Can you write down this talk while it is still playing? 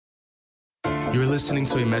You're listening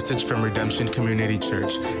to a message from Redemption Community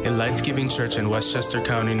Church, a life-giving church in Westchester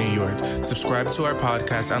County, New York. Subscribe to our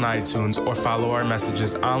podcast on iTunes or follow our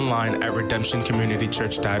messages online at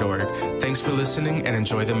redemptioncommunitychurch.org. Thanks for listening and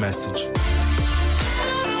enjoy the message.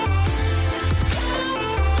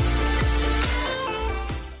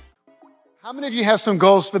 How many of you have some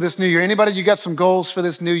goals for this new year? Anybody, you got some goals for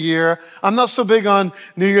this new year? I'm not so big on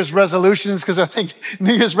New Year's resolutions because I think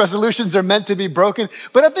New Year's resolutions are meant to be broken,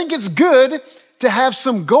 but I think it's good to have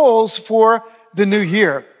some goals for the new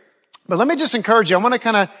year. But let me just encourage you. I want to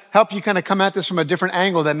kind of help you kind of come at this from a different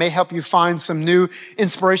angle that may help you find some new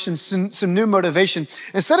inspiration, some new motivation.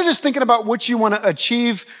 Instead of just thinking about what you want to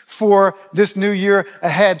achieve for this new year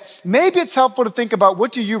ahead, maybe it's helpful to think about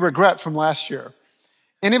what do you regret from last year?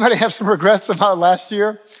 Anybody have some regrets about last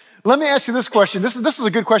year? Let me ask you this question. This is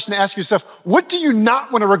a good question to ask yourself. What do you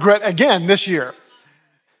not want to regret again this year?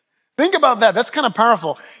 Think about that. That's kind of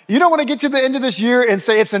powerful. You don't want to get to the end of this year and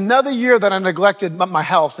say, it's another year that I neglected my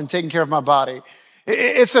health and taking care of my body.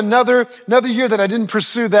 It's another year that I didn't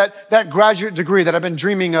pursue that graduate degree that I've been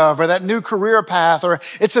dreaming of, or that new career path, or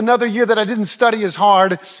it's another year that I didn't study as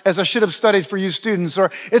hard as I should have studied for you students,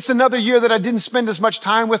 or it's another year that I didn't spend as much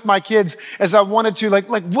time with my kids as I wanted to. Like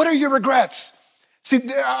what are your regrets?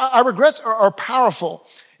 See, our regrets are powerful.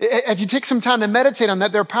 If you take some time to meditate on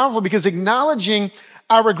that, they're powerful because acknowledging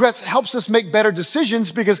our regrets helps us make better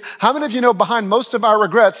decisions, because how many of you know behind most of our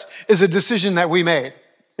regrets is a decision that we made?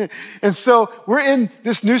 And so we're in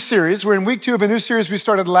this new series. We're in week 2 of a new series we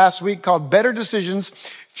started last week called Better Decisions,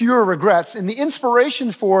 Fewer Regrets. And the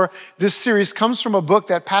inspiration for this series comes from a book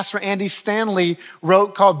that Pastor Andy Stanley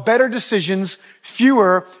wrote called Better Decisions,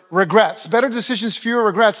 Fewer Regrets. Better Decisions, Fewer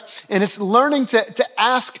Regrets. And it's learning to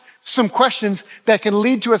ask some questions that can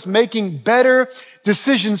lead to us making better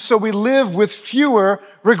decisions so we live with fewer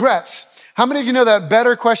regrets. How many of you know that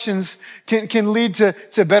better questions can lead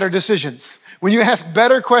to better decisions? When you ask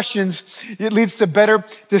better questions, it leads to better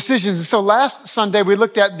decisions. So last Sunday, we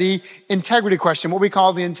looked at the integrity question, what we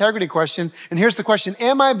call the integrity question. And here's the question.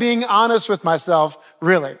 Am I being honest with myself,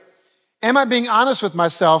 really? Am I being honest with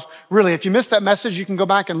myself, really? If you missed that message, you can go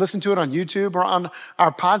back and listen to it on YouTube or on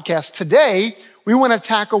our podcast. Today, we want to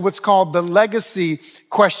tackle what's called the legacy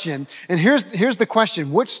question. And here's the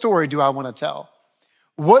question. What story do I want to tell?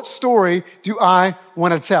 What story do I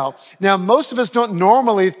want to tell? Now, most of us don't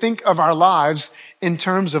normally think of our lives in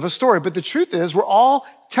terms of a story, but the truth is we're all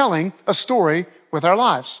telling a story with our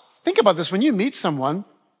lives. Think about this. When you meet someone,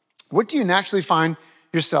 what do you naturally find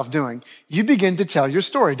yourself doing? You begin to tell your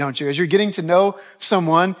story, don't you? As you're getting to know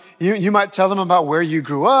someone, you might tell them about where you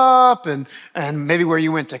grew up and maybe where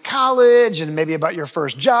you went to college and maybe about your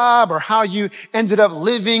first job or how you ended up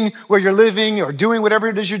living where you're living or doing whatever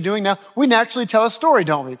it is you're doing now. We naturally tell a story,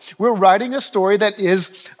 don't we? We're writing a story that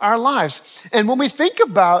is our lives. And when we think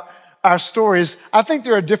about our stories, I think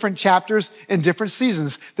there are different chapters in different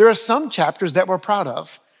seasons. There are some chapters that we're proud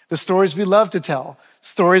of, the stories we love to tell,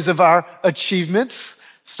 stories of our achievements,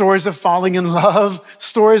 stories of falling in love,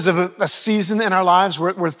 stories of a season in our lives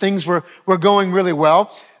where things were going really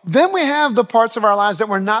well. Then we have the parts of our lives that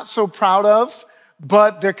we're not so proud of,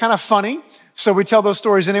 but they're kind of funny. So we tell those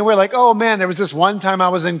stories anyway, like, oh man, there was this one time I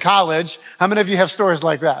was in college. How many of you have stories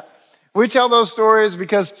like that? We tell those stories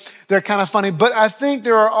because they're kind of funny, but I think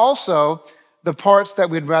there are also the parts that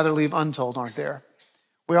we'd rather leave untold, aren't there?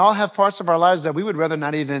 We all have parts of our lives that we would rather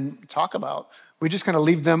not even talk about. We just kind of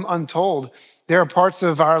leave them untold. There are parts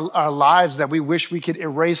of our lives that we wish we could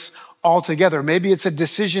erase altogether. Maybe it's a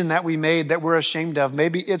decision that we made that we're ashamed of.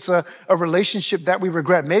 Maybe it's a relationship that we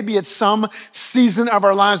regret. Maybe it's some season of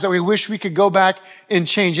our lives that we wish we could go back and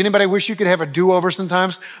change. Anybody wish you could have a do-over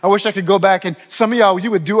sometimes? I wish I could go back and some of y'all,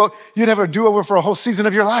 you'd have a do-over for a whole season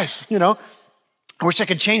of your life, you know? I wish I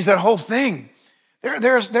could change that whole thing.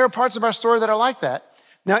 There are parts of our story that are like that.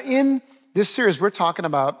 Now, in this series, we're talking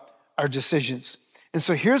about our decisions. And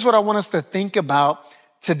so here's what I want us to think about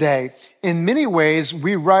today. In many ways,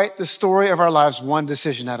 we write the story of our lives one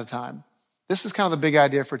decision at a time. This is kind of the big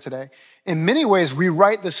idea for today. In many ways, we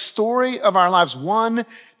write the story of our lives one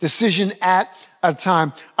decision at a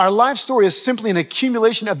time. Our life story is simply an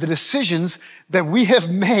accumulation of the decisions that we have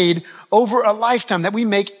made over a lifetime, that we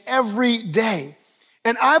make every day.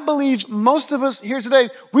 And I believe most of us here today,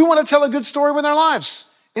 we want to tell a good story with our lives.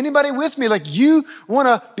 Anybody with me? Like you want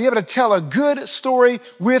to be able to tell a good story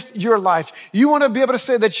with your life. You want to be able to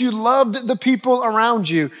say that you loved the people around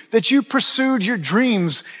you, that you pursued your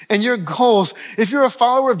dreams and your goals. If you're a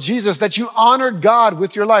follower of Jesus, that you honored God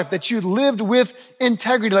with your life, that you lived with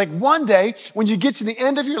integrity. Like one day when you get to the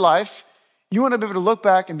end of your life, you want to be able to look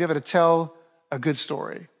back and be able to tell a good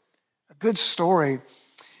story. A good story.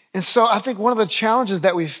 And so I think one of the challenges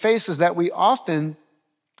that we face is that we often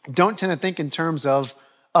don't tend to think in terms of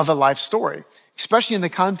a life story, especially in the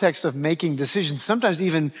context of making decisions, sometimes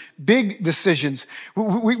even big decisions.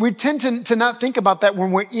 We tend to not think about that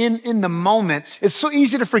when we're in the moment. It's so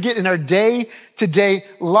easy to forget in our day-to-day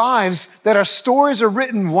lives that our stories are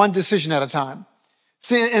written one decision at a time.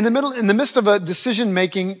 See, in the midst of a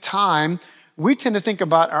decision-making time, we tend to think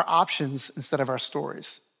about our options instead of our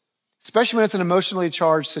stories, especially when it's an emotionally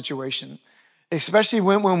charged situation, especially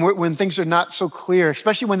when things are not so clear,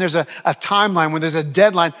 especially when there's a timeline, when there's a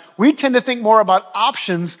deadline. We tend to think more about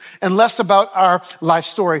options and less about our life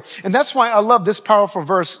story. And that's why I love this powerful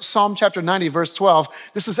verse, Psalm chapter 90, verse 12.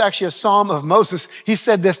 This is actually a psalm of Moses. He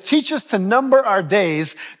said this, teach us to number our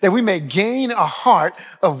days that we may gain a heart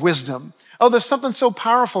of wisdom. Oh, there's something so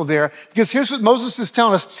powerful there, because here's what Moses is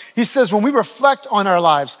telling us. He says, when we reflect on our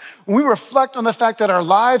lives, when we reflect on the fact that our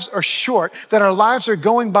lives are short, that our lives are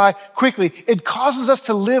going by quickly, it causes us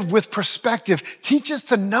to live with perspective. Teach us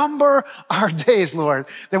to number our days, Lord,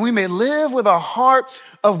 that we may live with a heart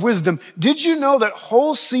of wisdom. Did you know that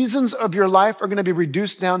whole seasons of your life are going to be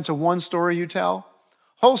reduced down to one story you tell?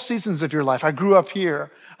 Whole seasons of your life. I grew up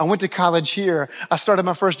here. I went to college here. I started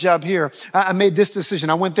my first job here. I made this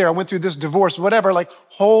decision. I went there. I went through this divorce, whatever. Like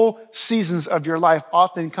whole seasons of your life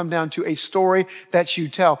often come down to a story that you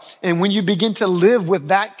tell. And when you begin to live with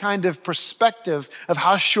that kind of perspective of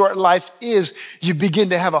how short life is, you begin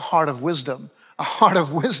to have a heart of wisdom, a heart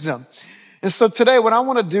of wisdom. And so today what I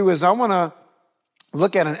want to do is I want to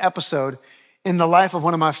look at an episode in the life of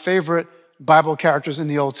one of my favorite Bible characters in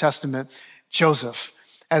the Old Testament, Joseph.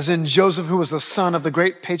 As in Joseph, who was the son of the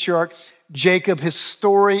great patriarch Jacob. His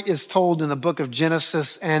story is told in the book of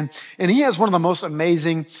Genesis, and he has one of the most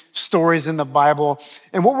amazing stories in the Bible.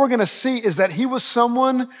 And what we're going to see is that he was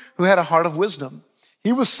someone who had a heart of wisdom.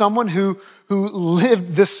 He was someone who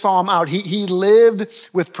lived this psalm out. He lived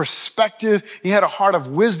with perspective. He had a heart of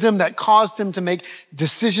wisdom that caused him to make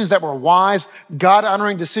decisions that were wise,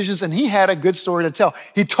 God-honoring decisions, and he had a good story to tell.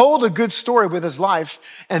 He told a good story with his life,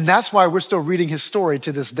 and that's why we're still reading his story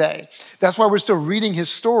to this day. That's why we're still reading his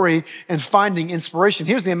story and finding inspiration.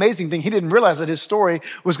 Here's the amazing thing. He didn't realize that his story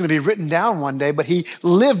was going to be written down one day, but he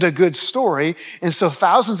lived a good story, and so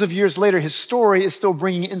thousands of years later, his story is still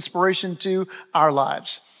bringing inspiration to our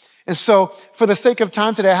lives. And so for the sake of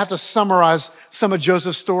time today, I have to summarize some of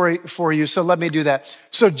Joseph's story for you. So let me do that.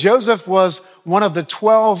 So Joseph was one of the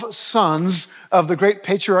 12 sons of the great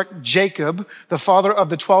patriarch Jacob, the father of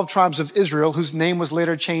the 12 tribes of Israel, whose name was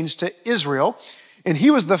later changed to Israel. And he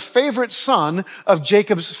was the favorite son of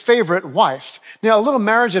Jacob's favorite wife. Now, a little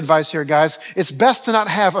marriage advice here, guys. It's best to not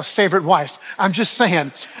have a favorite wife. I'm just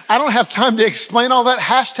saying. I don't have time to explain all that.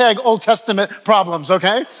 Hashtag Old Testament problems,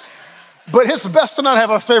 okay? But it's best to not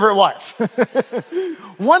have a favorite wife.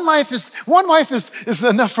 One wife is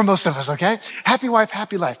enough for most of us, okay? Happy wife,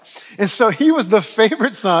 happy life. And so he was the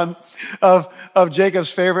favorite son of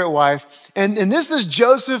Jacob's favorite wife. And this is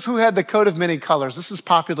Joseph, who had the coat of many colors. This is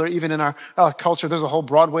popular even in our culture. There's a whole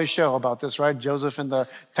Broadway show about this, right? Joseph in the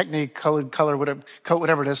technicolored color,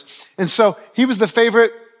 whatever it is. And so he was the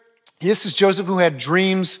favorite. This is Joseph, who had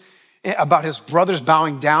dreams about his brothers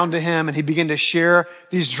bowing down to him, and he began to share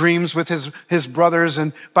these dreams with his brothers.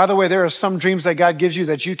 And by the way, there are some dreams that God gives you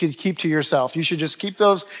that you can keep to yourself. You should just keep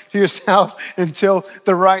those to yourself until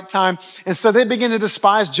the right time. And so they begin to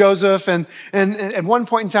despise Joseph. And at one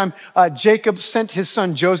point in time, Jacob sent his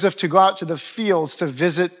son Joseph to go out to the fields to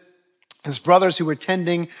visit his brothers who were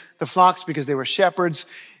tending the flocks because they were shepherds.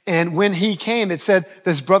 And when he came, it said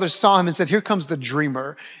his brothers saw him and said, "Here comes the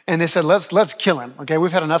dreamer." And they said, let's kill him. Okay,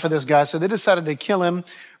 we've had enough of this guy. So they decided to kill him.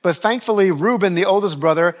 But thankfully, Reuben, the oldest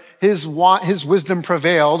brother, his wisdom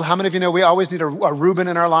prevailed. How many of you know we always need a Reuben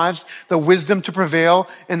in our lives? The wisdom to prevail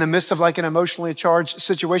in the midst of like an emotionally charged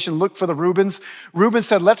situation. Look for the Reubens. Reuben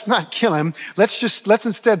said, let's not kill him. Let's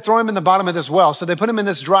instead throw him in the bottom of this well. So they put him in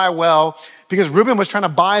this dry well because Reuben was trying to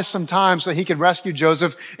buy some time so he could rescue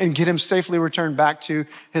Joseph and get him safely returned back to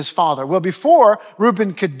his father. Well, before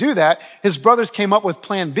Reuben could do that, his brothers came up with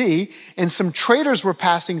plan B, and some traders were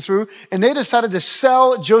passing through, and they decided to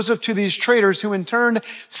sell Joseph to these traders, who in turn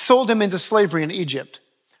sold him into slavery in Egypt.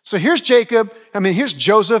 So here's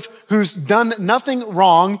Joseph, who's done nothing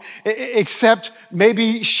wrong except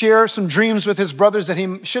maybe share some dreams with his brothers that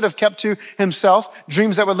he should have kept to himself,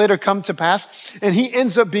 dreams that would later come to pass. And he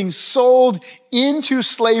ends up being sold into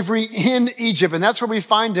slavery in Egypt. And that's where we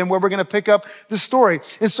find him, where we're going to pick up the story.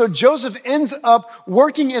 And so Joseph ends up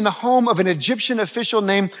working in the home of an Egyptian official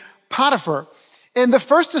named Potiphar. And the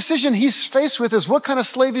first decision he's faced with is, what kind of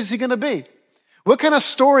slave is he going to be? What kind of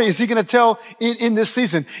story is he going to tell in this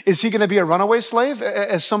season? Is he going to be a runaway slave?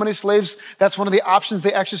 As so many slaves, that's one of the options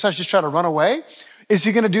they exercise, just try to run away. Is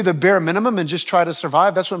he going to do the bare minimum and just try to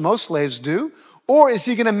survive? That's what most slaves do. Or is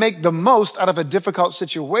he going to make the most out of a difficult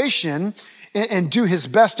situation and do his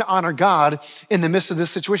best to honor God in the midst of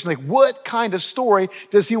this situation? Like, what kind of story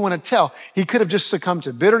does he want to tell? He could have just succumbed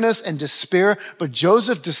to bitterness and despair, but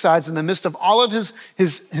Joseph decides in the midst of all of his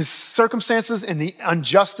circumstances and the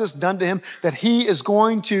injustice done to him that he is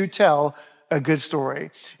going to tell a good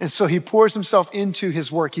story. And so he pours himself into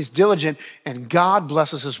his work. He's diligent, and God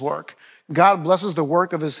blesses his work. God blesses the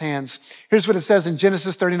work of his hands. Here's what it says in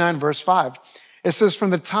Genesis 39, verse 5. It says, from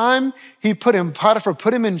the time Potiphar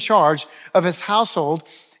put him in charge of his household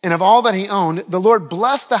and of all that he owned, the Lord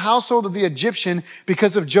blessed the household of the Egyptian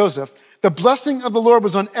because of Joseph. The blessing of the Lord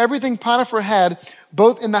was on everything Potiphar had,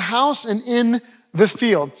 both in the house and in the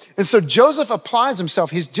field. And so Joseph applies himself.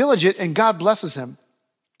 He's diligent, and God blesses him.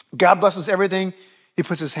 God blesses everything he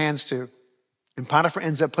puts his hands to. And Potiphar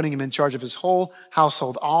ends up putting him in charge of his whole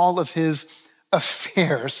household, all of his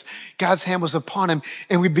affairs. God's hand was upon him,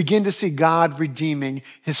 and we begin to see God redeeming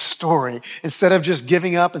his story. Instead of just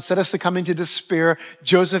giving up, instead of succumbing to despair,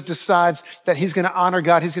 Joseph decides that he's going to honor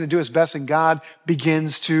God, he's going to do his best, and God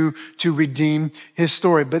begins to redeem his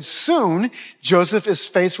story. But soon, Joseph is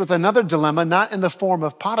faced with another dilemma, not in the form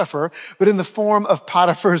of Potiphar, but in the form of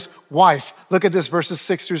Potiphar's wife. Look at this, verses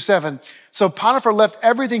 6 through 7. So Potiphar left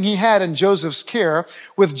everything he had in Joseph's care.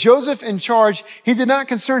 With Joseph in charge, he did not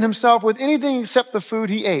concern himself with anything except the food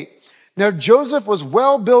he ate. Now Joseph was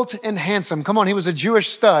well built and handsome. Come on, he was a Jewish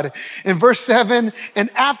stud. In verse 7, and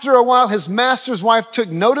after a while, his master's wife took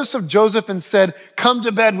notice of Joseph and said, come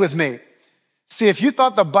to bed with me. See, if you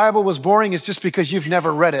thought the Bible was boring, it's just because you've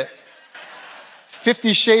never read it.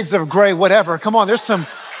 50 Shades of Grey, whatever. Come on, there's some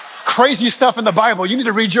crazy stuff in the Bible. You need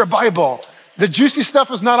to read your Bible. The juicy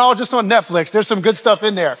stuff is not all just on Netflix. There's some good stuff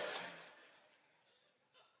in there.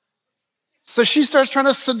 So she starts trying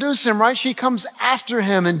to seduce him, right? She comes after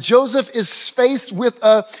him, and Joseph is faced with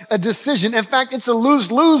a decision. In fact, it's a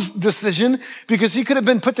lose-lose decision because he could have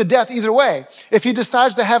been put to death either way. If he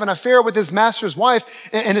decides to have an affair with his master's wife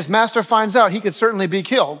and his master finds out, he could certainly be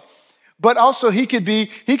killed. But also he could be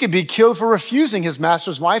killed for refusing his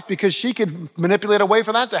master's wife because she could manipulate a way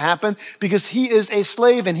for that to happen because he is a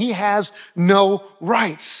slave and he has no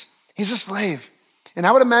rights. He's a slave. And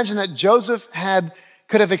I would imagine that Joseph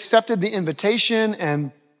could have accepted the invitation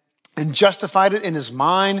and justified it in his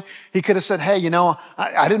mind. He could have said, hey,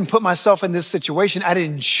 I didn't put myself in this situation. I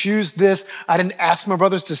didn't choose this. I didn't ask my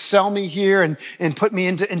brothers to sell me here and put me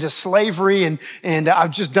into slavery. And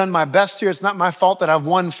I've just done my best here. It's not my fault that I've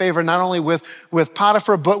won favor, not only with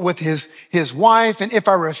Potiphar, but with his wife. And if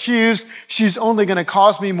I refuse, she's only going to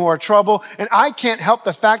cause me more trouble. And I can't help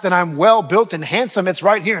the fact that I'm well built and handsome. It's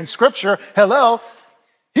right here in scripture. Hello.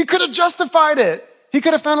 He could have justified it. He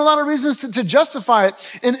could have found a lot of reasons to justify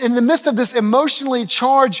it. In the midst of this emotionally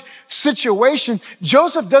charged situation,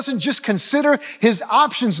 Joseph doesn't just consider his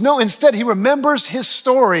options. No, instead, he remembers his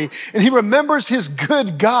story and he remembers his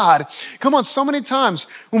good God. Come on, so many times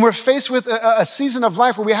when we're faced with a season of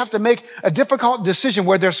life where we have to make a difficult decision,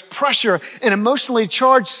 where there's pressure in emotionally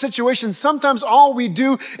charged situations, sometimes all we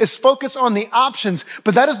do is focus on the options.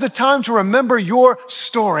 But that is the time to remember your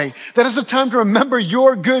story. That is the time to remember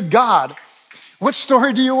your good God. What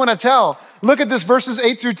story do you want to tell? Look at this, verses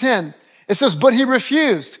 8 through 10. It says, but he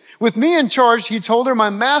refused. With me in charge, he told her, my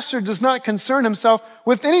master does not concern himself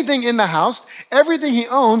with anything in the house. Everything he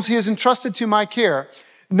owns, he has entrusted to my care.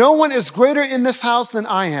 No one is greater in this house than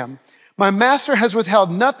I am. My master has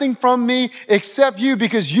withheld nothing from me except you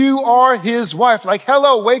because you are his wife. Like,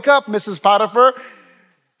 hello, wake up, Mrs. Potiphar.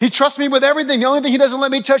 He trusts me with everything. The only thing he doesn't let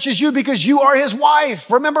me touch is you because you are his wife.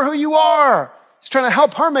 Remember who you are. He's trying to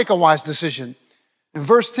help her make a wise decision. In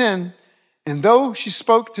verse 10, and though she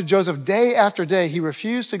spoke to Joseph day after day, he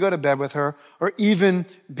refused to go to bed with her or even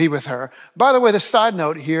be with her. By the way, the side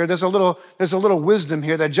note here, there's a little wisdom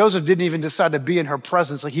here that Joseph didn't even decide to be in her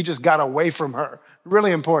presence. Like he just got away from her.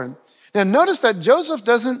 Really important. Now notice that Joseph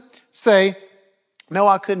doesn't say, no,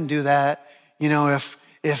 I couldn't do that.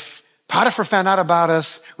 If Potiphar found out about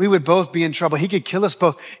us, we would both be in trouble. He could kill us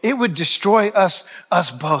both. It would destroy us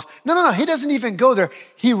both. No. He doesn't even go there.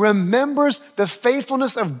 He remembers the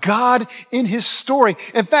faithfulness of God in his story.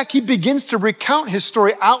 In fact, he begins to recount his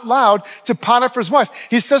story out loud to Potiphar's wife.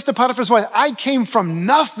 He says to Potiphar's wife, I came from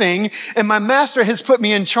nothing and my master has put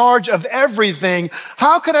me in charge of everything.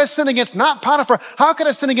 How could I sin against not Potiphar? How could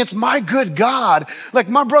I sin against my good God? Like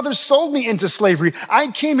my brothers sold me into slavery.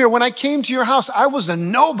 I came here. When I came to your house, I was a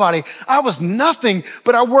nobody. I was nothing,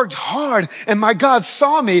 but I worked hard, and my God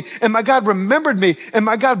saw me, and my God remembered me, and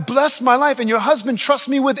my God blessed my life, and your husband trusts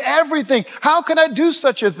me with everything. How can I do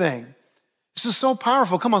such a thing? This is so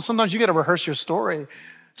powerful. Come on, sometimes you got to rehearse your story.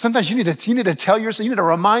 Sometimes you need to tell yourself, you need to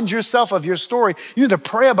remind yourself of your story. You need to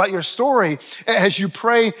pray about your story as you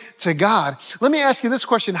pray to God. Let me ask you this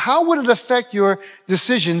question. How would it affect your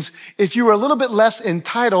decisions if you were a little bit less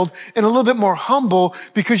entitled and a little bit more humble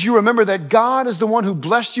because you remember that God is the one who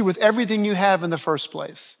blessed you with everything you have in the first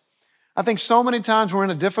place? I think so many times we're in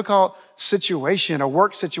a difficult situation, a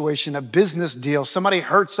work situation, a business deal. Somebody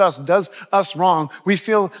hurts us, does us wrong. We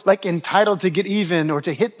feel like entitled to get even or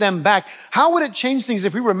to hit them back. How would it change things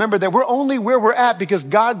if we remember that we're only where we're at because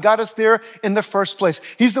God got us there in the first place?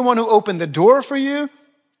 He's the one who opened the door for you.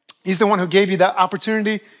 He's the one who gave you that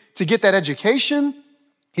opportunity to get that education.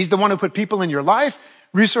 He's the one who put people in your life,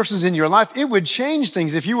 resources in your life. It would change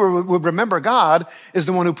things if you would remember God is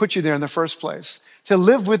the one who put you there in the first place. To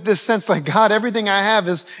live with this sense like, God, everything I have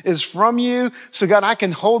is from you. So God, I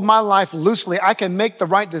can hold my life loosely. I can make the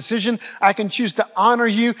right decision. I can choose to honor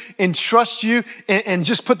you and trust you and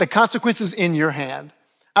just put the consequences in your hand.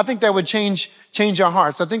 I think that would change our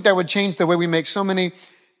hearts. I think that would change the way we make so many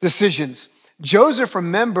decisions. Joseph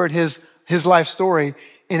remembered his life story,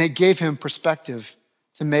 and it gave him perspective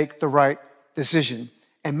to make the right decision.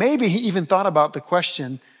 And maybe he even thought about the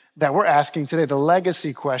question that we're asking today, the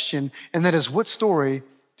legacy question, and that is, what story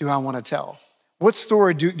do I want to tell? What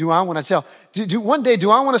story do I want to tell? One day,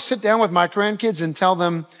 do I want to sit down with my grandkids and tell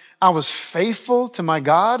them I was faithful to my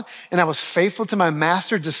God and I was faithful to my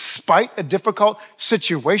master despite a difficult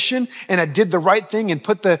situation and I did the right thing and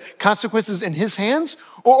put the consequences in his hands?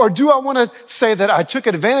 Or do I want to say that I took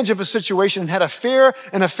advantage of a situation and had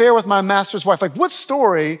an affair with my master's wife? Like, what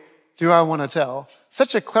story do I want to tell?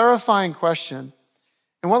 Such a clarifying question.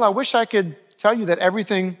 And while I wish I could tell you that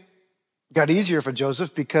everything got easier for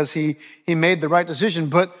Joseph because he made the right decision,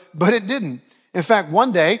 but it didn't. In fact,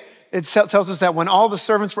 one day, it tells us that when all the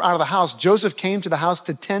servants were out of the house, Joseph came to the house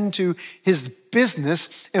to tend to his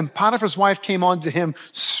business, and Potiphar's wife came on to him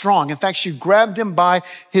strong. In fact, she grabbed him by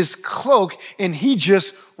his cloak, and he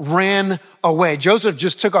just ran away. Joseph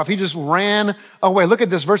just took off. He just ran away. Look at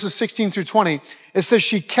this, verses 16 through 20. It says,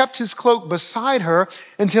 she kept his cloak beside her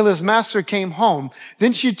until his master came home.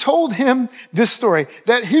 Then she told him this story,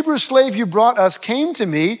 that Hebrew slave you brought us came to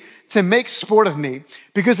me to make sport of me.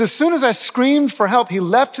 Because as soon as I screamed for help, he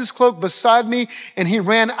left his cloak beside me and he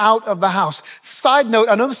ran out of the house. Side note,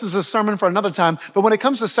 I know this is a sermon for another time, but when it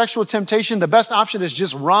comes to sexual temptation, the best option is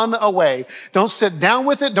just run away. Don't sit down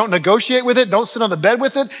with it. Don't negotiate with it. Don't sit on the bed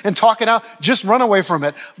with it and talk it out. Just run away from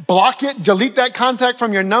it. Block it. Delete that contact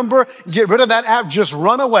from your number. Get rid of that app. Just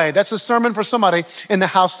run away. That's a sermon for somebody in the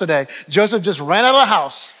house today. Joseph just ran out of the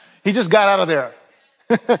house. He just got out of there.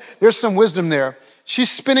 There's some wisdom there.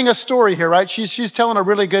 She's spinning a story here, right? She's telling a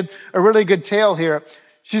really good tale here.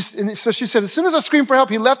 So she said, as soon as I screamed for help,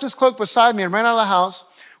 he left his cloak beside me and ran out of the house.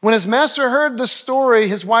 When his master heard the story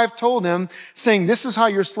his wife told him, saying, this is how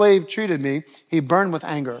your slave treated me, he burned with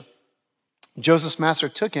anger. Joseph's master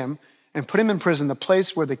took him and put him in prison, the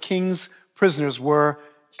place where the king's prisoners were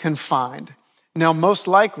confined. Now, most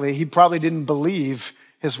likely, he probably didn't believe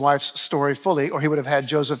his wife's story fully, or he would have had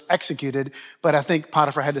Joseph executed. But I think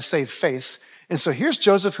Potiphar had to save face. And so here's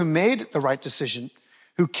Joseph, who made the right decision,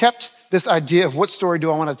 who kept this idea of what story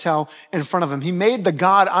do I want to tell in front of him. He made the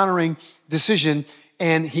God-honoring decision,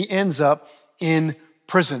 and he ends up in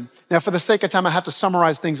prison. Now, for the sake of time, I have to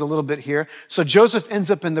summarize things a little bit here. So Joseph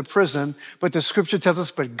ends up in the prison, but the scripture tells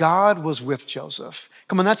us, but God was with Joseph.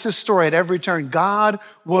 Come on, that's his story at every turn. God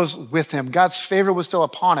was with him. God's favor was still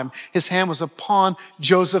upon him. His hand was upon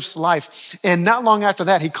Joseph's life. And not long after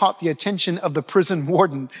that, he caught the attention of the prison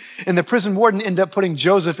warden. And the prison warden ended up putting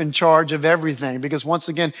Joseph in charge of everything because once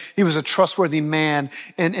again, he was a trustworthy man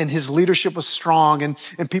and his leadership was strong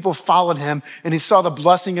and people followed him. And he saw the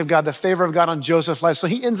blessing of God, the favor of God on Joseph's life. So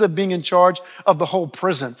he ends up being in charge of the whole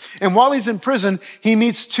prison. And while he's in prison, he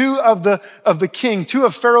meets two of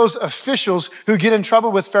Pharaoh's officials who get in trouble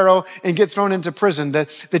with Pharaoh and get thrown into prison,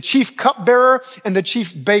 the chief cupbearer and the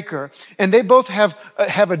chief baker. And they both have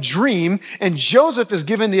a dream, and Joseph is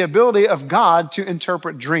given the ability of God to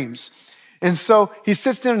interpret dreams. And so he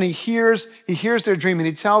sits there and he hears their dream, and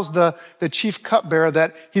he tells the chief cupbearer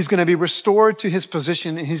that he's going to be restored to his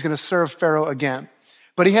position and he's going to serve Pharaoh again.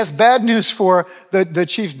 But he has bad news for the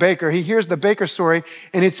chief baker. He hears the baker's story,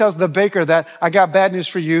 and he tells the baker that, I got bad news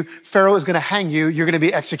for you. Pharaoh is going to hang you. You're going to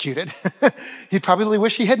be executed. He probably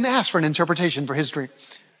wished he hadn't asked for an interpretation for his dream.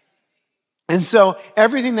 And so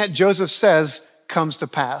everything that Joseph says comes to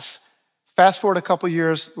pass. Fast forward a couple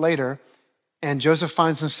years later, And Joseph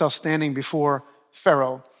finds himself standing before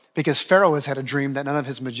Pharaoh because Pharaoh has had a dream that none of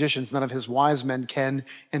his magicians, none of his wise men can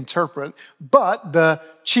interpret. But the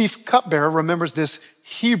chief cupbearer remembers this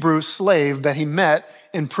Hebrew slave that he met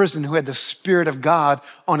in prison who had the Spirit of God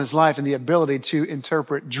on his life and the ability to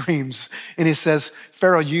interpret dreams. And he says,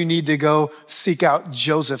 Pharaoh, you need to go seek out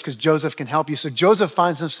Joseph because Joseph can help you. So Joseph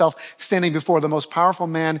finds himself standing before the most powerful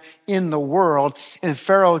man in the world. And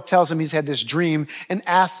Pharaoh tells him he's had this dream and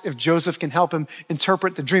asks if Joseph can help him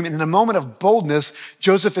interpret the dream. And in a moment of boldness,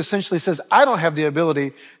 Joseph essentially says, I don't have the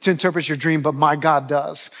ability to interpret your dream, but my God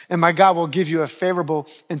does. And my God will give you a favorable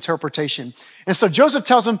interpretation. And so Joseph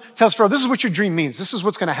tells Pharaoh, this is what your dream means. This is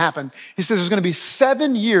what's going to happen. He says there's going to be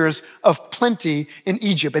 7 years of plenty in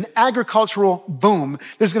Egypt, an agricultural boom.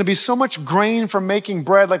 There's going to be so much grain for making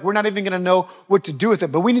bread, like we're not even going to know what to do with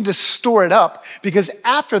it, but we need to store it up because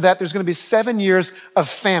after that, there's going to be 7 years of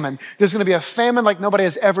famine. There's going to be a famine like nobody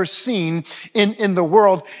has ever seen in the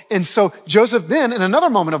world. And so Joseph then, in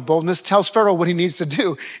another moment of boldness, tells Pharaoh what he needs to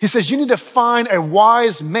do. He says, you need to find a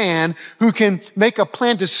wise man who can make a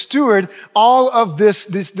plan to steward all of this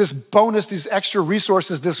bonus, these extra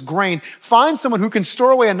resources, this grain. Find someone who can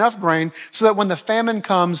store away enough grain so that when the famine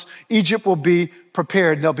comes, Egypt will be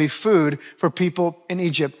prepared. There'll be food for people in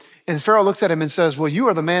Egypt. And Pharaoh looks at him and says, well, you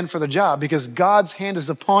are the man for the job because God's hand is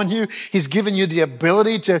upon you. He's given you the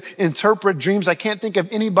ability to interpret dreams. I can't think of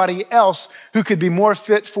anybody else who could be more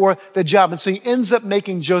fit for the job. And so he ends up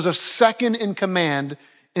making Joseph second in command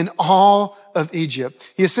in all of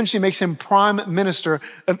Egypt. He essentially makes him prime minister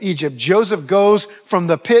of Egypt. Joseph goes from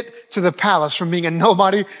the pit to the palace, from being a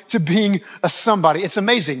nobody to being a somebody. It's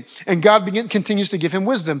amazing. And God continues to give him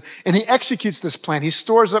wisdom. And he executes this plan. He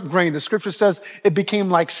stores up grain. The scripture says it became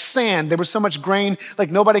like sand. There was so much grain, like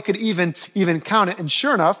nobody could even count it. And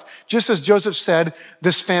sure enough, just as Joseph said,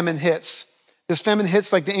 this famine hits. This famine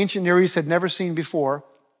hits like the ancient Near East had never seen before.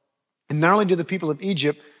 And not only do the people of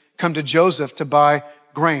Egypt come to Joseph to buy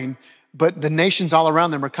grain, but the nations all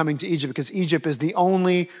around them are coming to Egypt because Egypt is the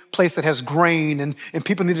only place that has grain and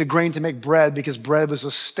people needed grain to make bread because bread was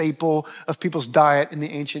a staple of people's diet in the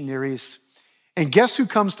ancient Near East. And guess who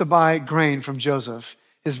comes to buy grain from Joseph?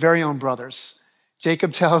 His very own brothers.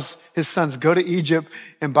 Jacob tells his sons, go to Egypt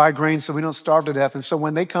and buy grain so we don't starve to death. And so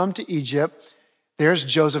when they come to Egypt, there's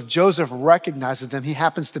Joseph. Joseph recognizes them. He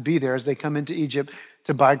happens to be there as they come into Egypt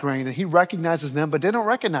to buy grain. And he recognizes them, but they don't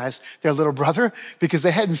recognize their little brother because they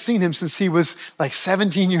hadn't seen him since he was like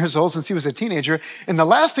 17 years old, since he was a teenager. And the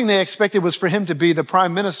last thing they expected was for him to be the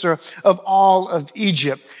prime minister of all of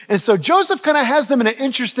Egypt. And so Joseph kind of has them in an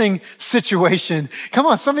interesting situation. Come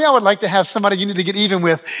on, some of y'all would like to have somebody you need to get even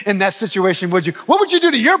with in that situation, would you? What would you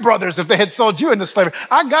do to your brothers if they had sold you into slavery?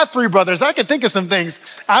 I got 3 brothers. I can think of some things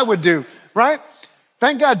I would do, right?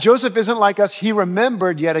 Thank God Joseph isn't like us. He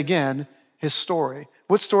remembered yet again his story.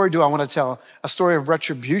 What story do I want to tell? A story of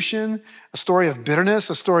retribution, a story of bitterness,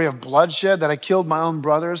 a story of bloodshed that I killed my own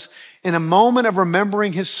brothers. In a moment of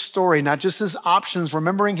remembering his story, not just his options,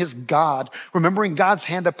 remembering his God, remembering God's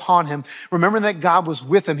hand upon him, remembering that God was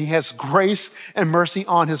with him. He has grace and mercy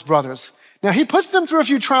on his brothers. Now, he puts them through a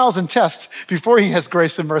few trials and tests before he has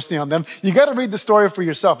grace and mercy on them. You got to read the story for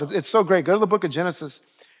yourself. It's so great. Go to the book of Genesis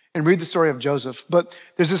and read the story of Joseph. But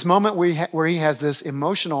there's this moment where he has this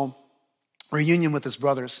emotional reunion with his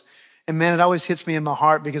brothers. And man, it always hits me in my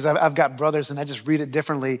heart because I've got brothers and I just read it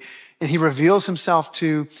differently. And he reveals himself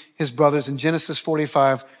to his brothers in Genesis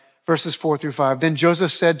 45, verses 4-5. Then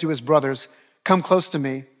Joseph said to his brothers, come close to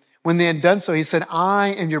me. When they had done so, he said, I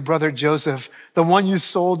am your brother Joseph, the one you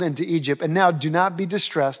sold into Egypt. And now do not be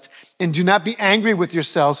distressed and do not be angry with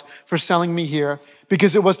yourselves for selling me here,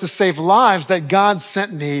 because it was to save lives that God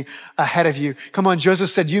sent me ahead of you. Come on,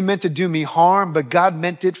 Joseph said, you meant to do me harm, but God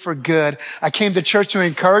meant it for good. I came to church to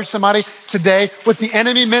encourage somebody today. What the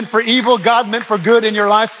enemy meant for evil, God meant for good in your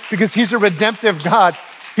life because he's a redemptive God.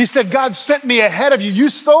 He said, God sent me ahead of you. You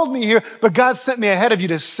sold me here, but God sent me ahead of you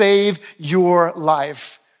to save your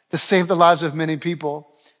life, to save the lives of many people.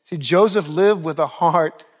 See, Joseph lived with a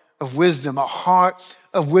heart of wisdom,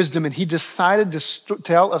 and he decided to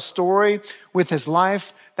tell a story with his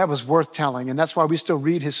life that was worth telling. And that's why we still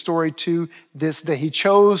read his story to this day. He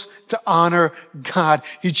chose to honor God.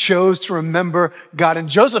 He chose to remember God. And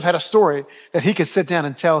Joseph had a story that he could sit down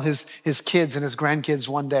and tell his kids and his grandkids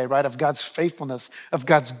one day, right? Of God's faithfulness, of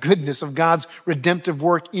God's goodness, of God's redemptive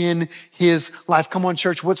work in his life. Come on,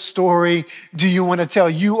 church, what story do you want to tell?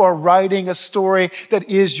 You are writing a story that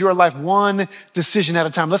is your life, one decision at a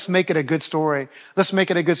time. Let's make it a good story. Let's make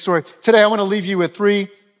it a good story. Today, I want to leave you with 3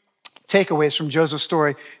 takeaways from Joseph's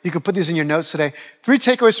story. You can put these in your notes today. 3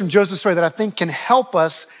 takeaways from Joseph's story that I think can help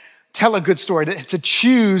us tell a good story, to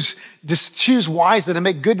choose wisely, to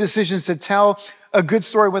make good decisions, to tell a good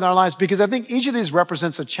story with our lives, because I think each of these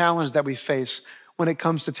represents a challenge that we face when it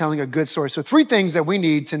comes to telling a good story. So 3 things that we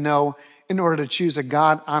need to know in order to choose a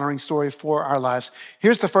God-honoring story for our lives.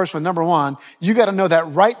 Here's the first one. Number 1, you got to know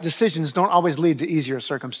that right decisions don't always lead to easier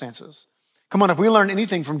circumstances. Come on, if we learn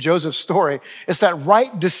anything from Joseph's story, it's that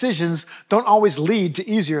right decisions don't always lead to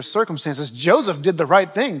easier circumstances. Joseph did the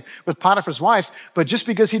right thing with Potiphar's wife, but just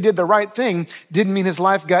because he did the right thing didn't mean his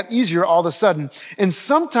life got easier all of a sudden. And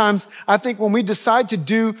sometimes I think when we decide to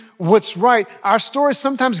do what's right, our stories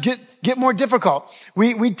sometimes get more difficult.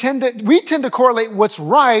 We tend to correlate what's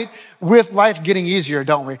right with life getting easier,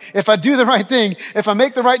 don't we? If I do the right thing, if I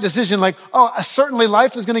make the right decision, like, certainly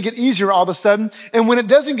life is going to get easier all of a sudden. And when it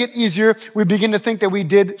doesn't get easier, we begin to think that we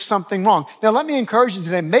did something wrong. Now, let me encourage you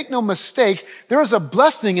today, make no mistake, there is a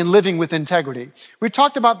blessing in living with integrity. We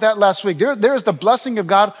talked about that last week. There is the blessing of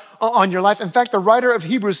God on your life. In fact, the writer of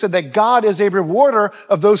Hebrews said that God is a rewarder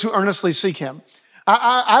of those who earnestly seek him.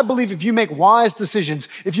 I believe if you make wise decisions,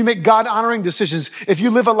 if you make God-honoring decisions, if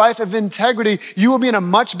you live a life of integrity, you will be in a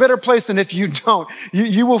much better place than if you don't.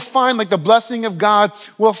 You will find like the blessing of God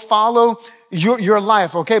will follow your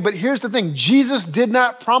life, okay? But here's the thing. Jesus did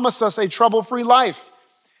not promise us a trouble-free life.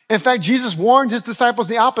 In fact, Jesus warned his disciples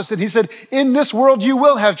the opposite. He said, in this world you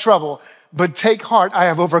will have trouble, but take heart, I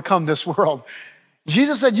have overcome this world.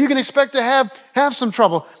 Jesus said, you can expect to have some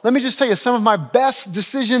trouble. Let me just tell you, some of my best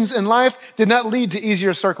decisions in life did not lead to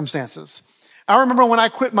easier circumstances. I remember when I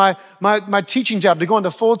quit my teaching job to go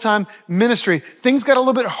into full-time ministry, things got a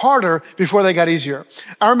little bit harder before they got easier.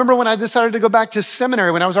 I remember when I decided to go back to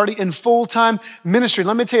seminary when I was already in full-time ministry.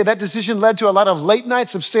 Let me tell you, that decision led to a lot of late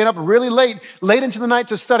nights of staying up really late into the night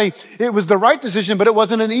to study. It was the right decision, but it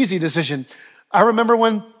wasn't an easy decision. I remember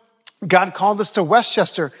when God called us to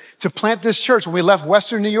Westchester to plant this church. When we left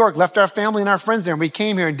Western New York, left our family and our friends there, and we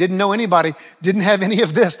came here and didn't know anybody, didn't have any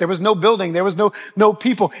of this. There was no building. There was no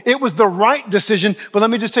people. It was the right decision, but let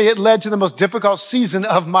me just tell you, it led to the most difficult season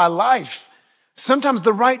of my life. Sometimes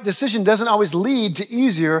the right decision doesn't always lead to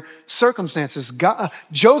easier circumstances.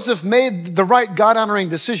 Joseph made the right God-honoring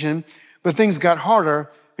decision, but things got harder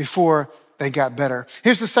before they got better.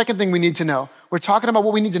 Here's the second thing we need to know. We're talking about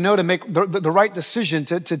what we need to know to make the right decision,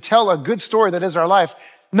 to tell a good story that is our life.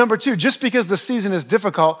 Number 2, just because the season is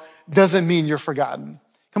difficult doesn't mean you're forgotten.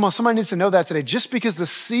 Come on, somebody needs to know that today. Just because the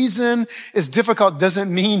season is difficult doesn't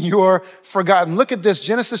mean you're forgotten. Look at this,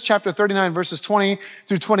 Genesis chapter 39, verses 20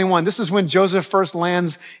 through 21. This is when Joseph first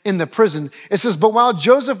lands in the prison. It says, but while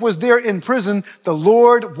Joseph was there in prison, the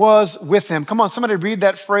Lord was with him. Come on, somebody read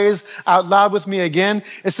that phrase out loud with me again.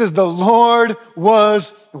 It says, the Lord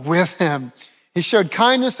was with him. He showed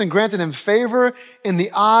kindness and granted him favor in the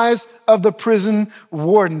eyes of the prison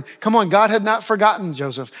warden. Come on, God had not forgotten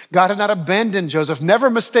Joseph. God had not abandoned Joseph. Never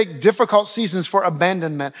mistake difficult seasons for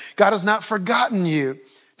abandonment. God has not forgotten you.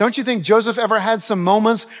 Don't you think Joseph ever had some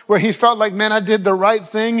moments where he felt like, man, I did the right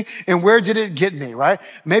thing, and where did it get me, right?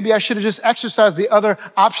 Maybe I should have just exercised the other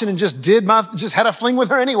option and just had a fling with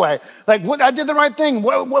her anyway. Like, I did the right thing.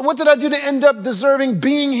 What did I do to end up deserving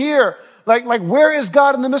being here? Like, where is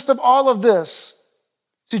God in the midst of all of this?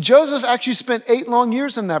 See, Joseph actually spent 8 long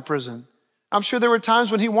years in that prison. I'm sure there were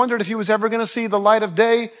times when he wondered if he was ever going to see the light of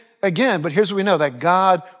day again. But here's what we know, that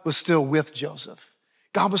God was still with Joseph.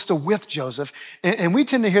 God was still with Joseph. And we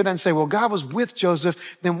tend to hear that and say, well, God was with Joseph.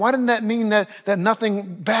 Then why didn't that mean that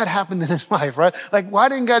nothing bad happened in his life, right? Like, why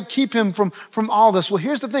didn't God keep him from all this? Well,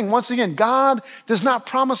 here's the thing. Once again, God does not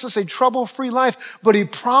promise us a trouble-free life, but he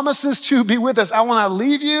promises to be with us. I will not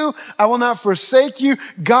leave you. I will not forsake you.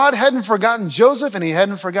 God hadn't forgotten Joseph, and he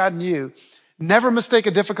hadn't forgotten you. Never mistake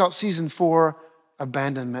a difficult season for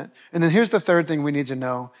abandonment. And then here's the third thing we need to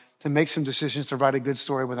know to make some decisions to write a good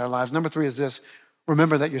story with our lives. Number 3 is this.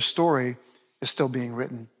 Remember that your story is still being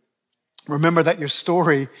written. Remember that your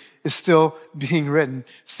story is still being written.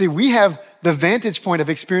 See, we have the vantage point of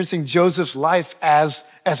experiencing Joseph's life as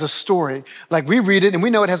a story. Like, we read it and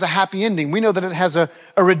we know it has a happy ending. We know that it has a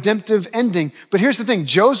redemptive ending. But here's the thing.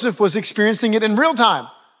 Joseph was experiencing it in real time.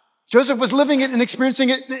 Joseph was living it and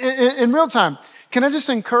experiencing it in real time. Can I just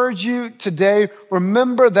encourage you today,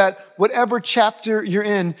 remember that whatever chapter you're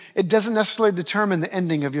in, it doesn't necessarily determine the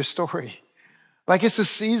ending of your story. Like, it's a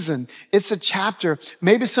season, it's a chapter.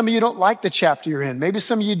 Maybe some of you don't like the chapter you're in. Maybe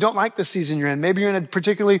some of you don't like the season you're in. Maybe you're in a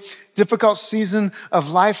particularly difficult season of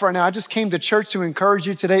life right now. I just came to church to encourage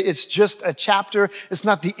you today. It's just a chapter. It's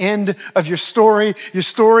not the end of your story. Your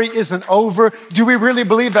story isn't over. Do we really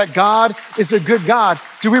believe that God is a good God?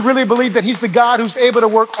 Do we really believe that he's the God who's able to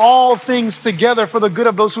work all things together for the good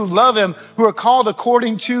of those who love him, who are called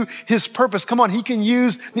according to his purpose? Come on, he can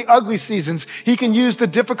use the ugly seasons. He can use the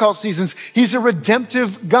difficult seasons. He's a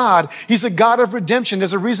redemptive God. He's a God of redemption.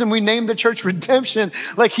 There's a reason we named the church Redemption.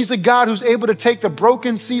 Like he's a God who's able to take the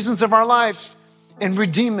broken seasons of our life and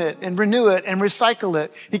redeem it and renew it and recycle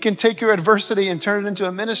it. He can take your adversity and turn it into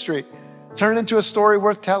a ministry, turn it into a story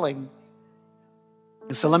worth telling.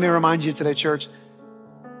 And so let me remind you today, church,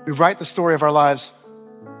 we write the story of our lives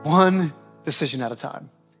one decision at a time.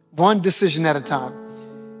 One decision at a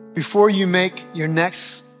time. Before you make your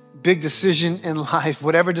next big decision in life,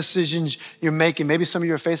 whatever decisions you're making, maybe some of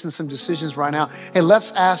you are facing some decisions right now. Hey,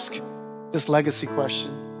 let's ask this legacy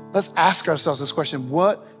question. Let's ask ourselves this question.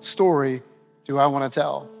 What story do I want to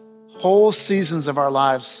tell? Whole seasons of our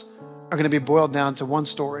lives are going to be boiled down to one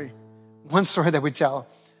story that we tell.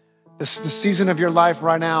 The season of your life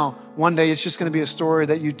right now, one day it's just going to be a story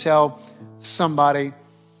that you tell somebody.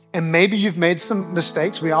 And maybe you've made some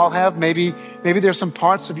mistakes. We all have. Maybe there's some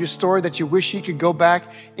parts of your story that you wish you could go back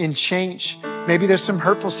and change. Maybe there's some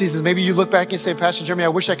hurtful seasons. Maybe you look back and say, Pastor Jeremy, I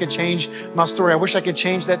wish I could change my story. I wish I could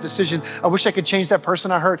change that decision. I wish I could change that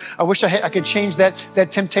person I hurt. I wish I could change that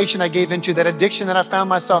temptation I gave into, that addiction that I found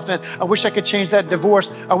myself in. I wish I could change that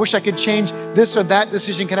divorce. I wish I could change this or that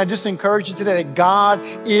decision. Can I just encourage you today that God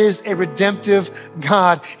is a redemptive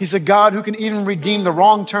God. He's a God who can even redeem the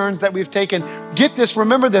wrong turns that we've taken. Get this,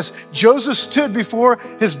 remember this. Joseph stood before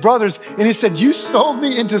his brothers and he said, you sold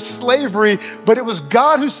me into slavery, but it was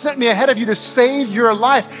God who sent me ahead of you to save your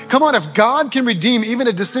life. Come on, if God can redeem even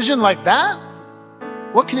a decision like that,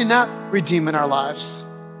 what can he not redeem in our lives?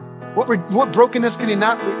 What brokenness can he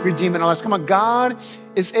not redeem in our lives? Come on, God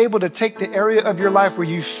is able to take the area of your life where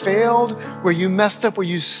you failed, where you messed up, where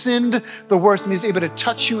you sinned the worst, and he's able to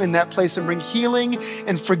touch you in that place and bring healing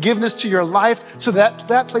and forgiveness to your life so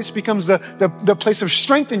that place becomes the place of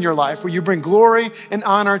strength in your life where you bring glory and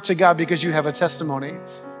honor to God because you have a testimony,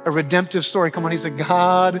 a redemptive story. Come on, he's a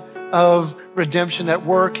God of redemption at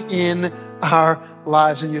work in our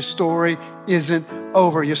lives, and your story isn't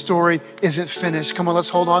over. Your story isn't finished. Come on, let's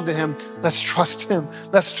hold on to him. Let's trust him.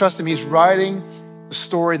 Let's trust him. He's writing the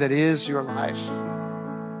story that is your life.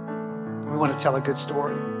 We want to tell a good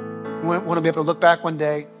story. We want to be able to look back one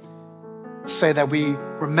day and say that we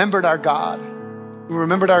remembered our God. We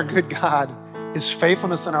remembered our good God, his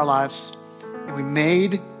faithfulness in our lives, and we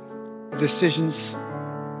made the decisions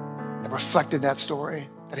that reflected that story,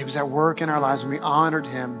 that he was at work in our lives, and we honored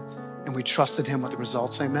him and we trusted him with the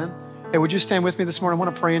results. Amen. Hey, would you stand with me this morning? I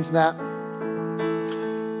want to pray into that.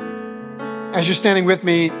 As you're standing with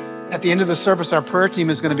me, at the end of the service, our prayer team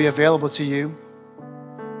is going to be available to you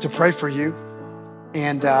to pray for you.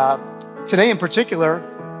 And today in particular,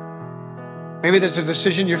 maybe there's a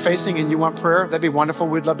decision you're facing and you want prayer. That'd be wonderful.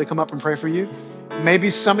 We'd love to come up and pray for you. Maybe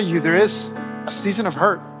some of you, there is a season of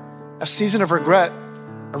hurt, a season of regret,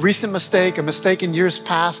 a recent mistake, a mistake in years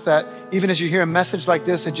past that even as you hear a message like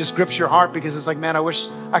this, it just grips your heart because it's like, man, I wish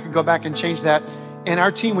I could go back and change that. And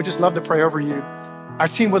our team would just love to pray over you. Our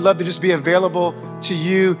team would love to just be available to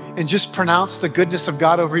you and just pronounce the goodness of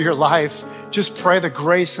God over your life. Just pray the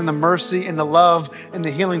grace and the mercy and the love and the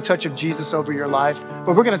healing touch of Jesus over your life.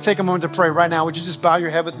 But we're going to take a moment to pray right now. Would you just bow your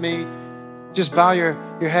head with me? Just bow your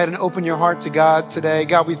head and open your heart to God today.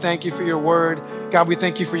 God, we thank you for your word. God, we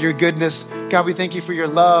thank you for your goodness. God, we thank you for your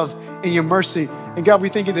love and your mercy. And God, we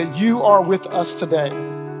thank you that you are with us today.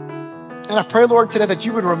 And I pray, Lord, today that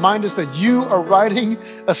you would remind us that you are writing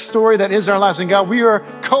a story that is our lives. And God, we are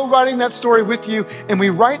co-writing that story with you. And we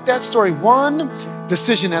write that story one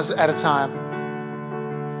decision at a time.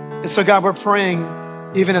 And so, God, we're praying,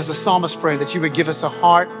 even as the psalmist prayed, that you would give us a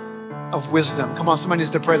heart of wisdom. Come on, somebody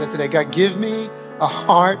needs to pray that today. God, give me a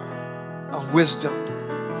heart of wisdom.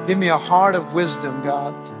 Give me a heart of wisdom,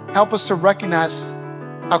 God. Help us to recognize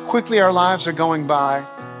how quickly our lives are going by.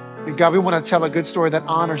 And God, we want to tell a good story that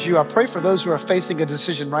honors you. I pray for those who are facing a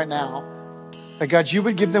decision right now, that God, you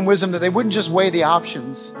would give them wisdom, that they wouldn't just weigh the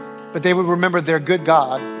options, but they would remember their good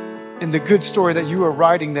God and the good story that you are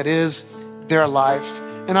writing that is their life.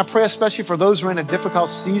 And I pray especially for those who are in a difficult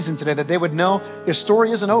season today, that they would know their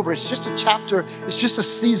story isn't over. It's just a chapter. It's just a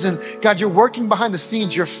season. God, you're working behind the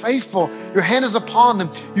scenes. You're faithful. Your hand is upon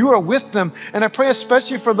them. You are with them. And I pray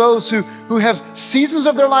especially for those who have seasons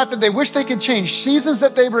of their life that they wish they could change, seasons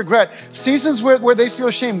that they regret, seasons where they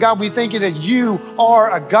feel shame. God, we thank you that you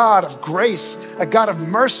are a God of grace, a God of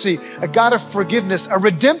mercy, a God of forgiveness, a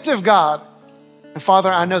redemptive God. And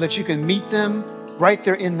Father, I know that you can meet them right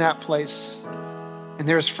there in that place. And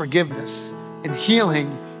there's forgiveness and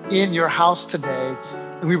healing in your house today.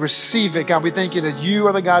 And we receive it. God, we thank you that you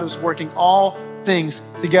are the God who's working all things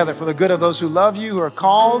together for the good of those who love you, who are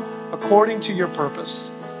called according to your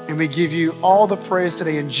purpose. And we give you all the praise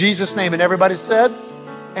today in Jesus' name. And everybody said,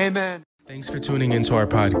 amen. Thanks for tuning into our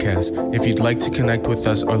podcast. If you'd like to connect with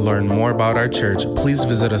us or learn more about our church, please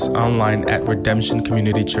visit us online at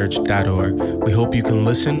redemptioncommunitychurch.org. We hope you can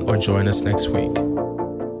listen or join us next week.